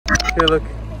Here, look.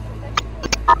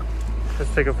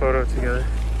 Let's take a photo together.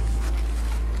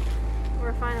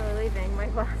 We're finally leaving. My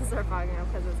glasses are fogging up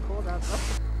because it's cold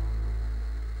outside.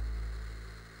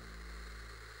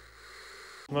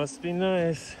 Must be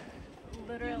nice.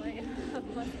 Literally.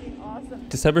 Must be awesome.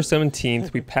 December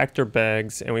 17th, we packed our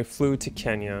bags and we flew to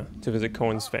Kenya to visit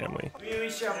Koheun's family.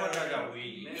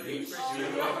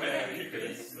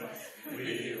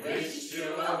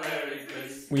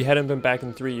 We hadn't been back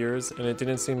in 3 years, and it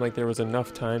didn't seem like there was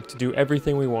enough time to do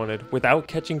everything we wanted without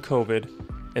catching COVID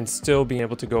and still being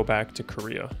able to go back to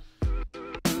Korea.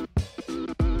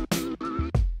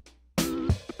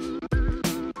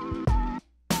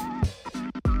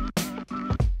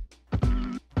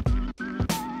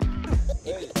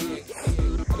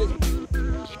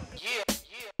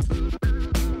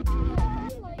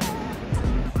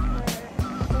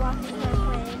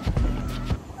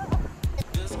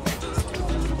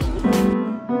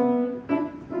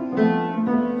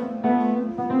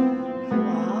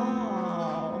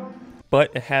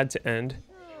 But it had to end.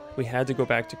 We had to go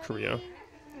back to Korea.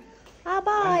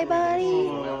 Bye, buddy.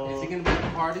 Is he gonna be at the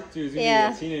party? Dude, he's gonna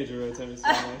be a teenager by the time he's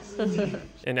nice.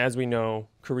 And as we know,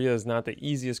 Korea is not the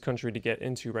easiest country to get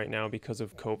into right now because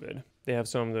of COVID. They have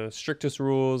some of the strictest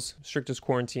rules, strictest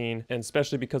quarantine, and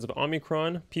especially because of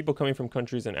Omicron, people coming from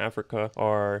countries in Africa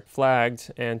are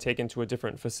flagged and taken to a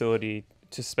different facility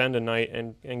to spend a night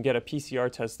and get a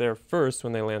PCR test there first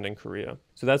when they land in Korea.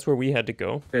 So that's where we had to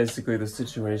go. Basically, the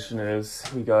situation is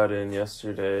we got in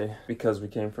yesterday because we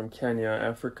came from Kenya,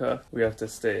 Africa. We had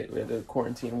to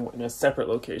quarantine in a separate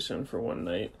location for one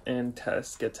night and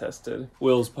get tested.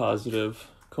 Will's positive.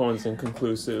 Koheun's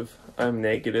inconclusive. I'm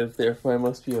negative, therefore I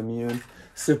must be immune.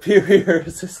 Superior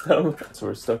system. So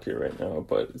we're stuck here right now,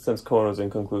 but since Koheun was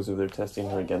inconclusive, they're testing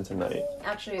her again tonight.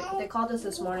 Actually, they called us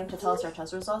this morning to tell us our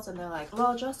test results, and they're like,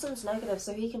 well, Justin's negative,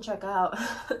 so he can check out.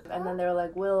 And then they're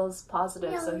like, Will's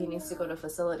positive, so he needs to go to a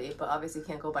facility, but obviously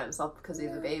can't go by himself because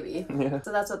he's a baby. Yeah.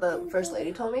 So that's what the first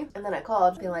lady told me. And then I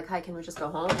called, being like, hi, can we just go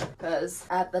home? Because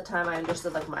at the time I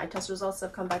understood like my test results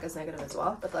have come back as negative as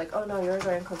well. But like, oh no, yours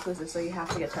are inconclusive, so you have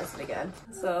to get tested again.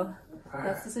 So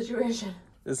that's the situation.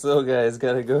 This little guy's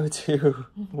gotta go to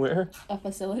where? A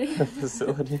facility. A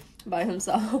facility. By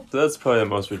himself. So that's probably the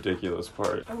most ridiculous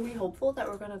part. Are we hopeful that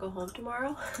we're gonna go home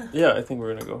tomorrow? Yeah, I think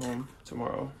we're gonna go home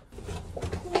tomorrow.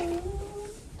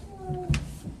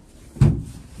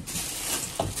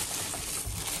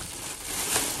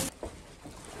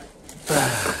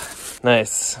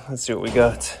 Nice. Let's see what we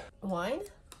got. Wine?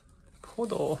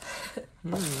 Podol.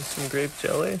 Some grape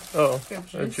jelly. Oh,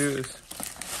 a juice.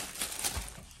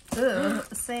 Ooh,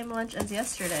 same lunch as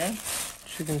yesterday.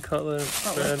 Chicken cutlet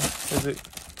spread. Is it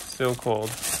still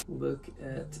cold? Look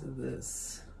at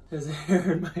this. There's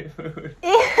hair in my food.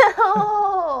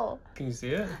 Ew! Can you see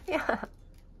it? Yeah.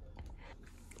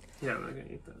 Yeah, I'm not gonna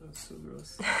eat that. That's so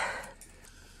gross.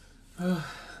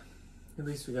 At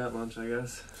least we got lunch, I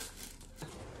guess.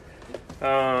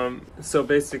 So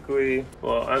basically,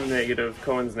 well, I'm negative,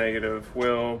 Koheun's negative.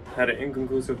 Will had an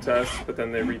inconclusive test, but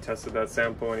then they retested that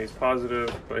sample and he's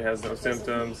positive, but he has no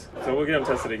symptoms. So we'll get him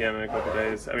tested again in a couple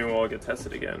days. I mean, we'll all get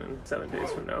tested again in 7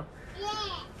 days from now.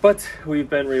 But we've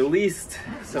been released,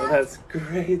 so that's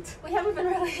great. We haven't been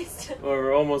released. Well,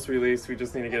 we're almost released. We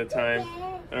just need to get a time.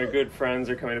 And our good friends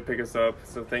are coming to pick us up,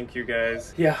 so thank you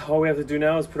guys. Yeah, all we have to do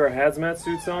now is put our hazmat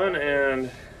suits on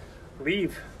and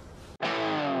leave.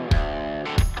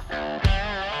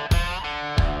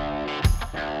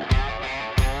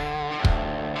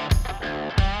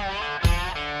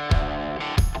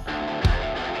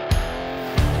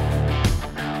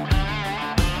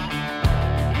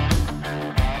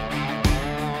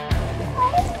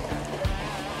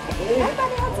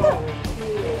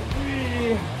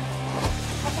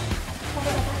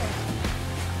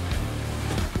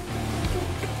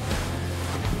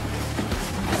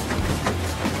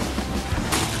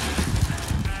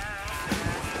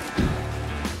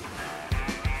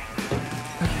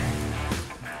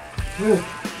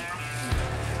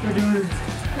 We're doing it.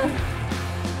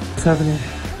 What's happening?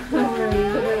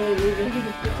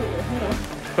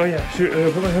 Oh yeah, shoot,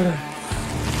 put my hood on.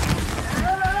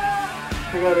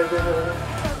 I got it,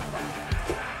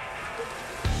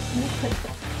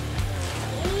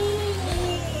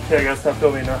 Okay, I gotta stop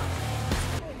filming now.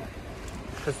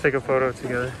 Let's take a photo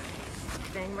together.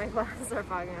 Dang, my glasses are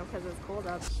fogging up because it's cold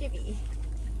out. Shibby.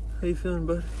 How you feeling,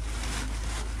 bud?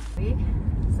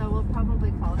 So we'll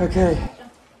probably call it. Okay.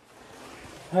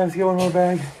 Let's get one more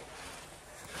bag.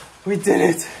 We did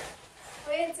it.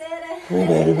 We did it. We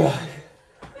made it back.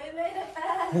 We made it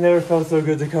back. It never felt so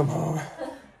good to come home.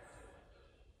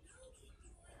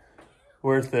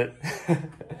 Worth it.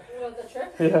 What, the trip?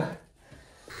 Yeah.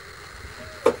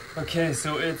 Okay,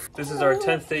 so this is our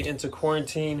 10th day into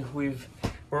quarantine.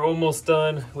 We're almost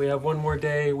done. We have one more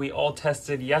day. We all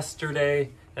tested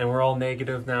yesterday and we're all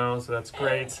negative now, so that's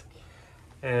great.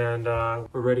 And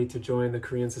we're ready to join the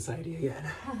Korean society again.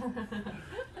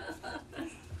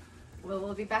 Well,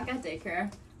 we'll be back at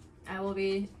daycare. I will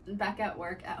be back at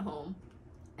work at home.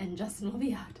 And Justin will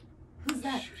be out. Who's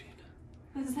that?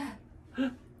 Who's that?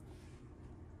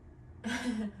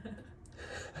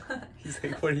 He's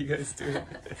like, what are you guys doing?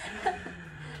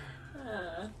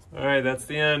 All right, that's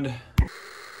the end.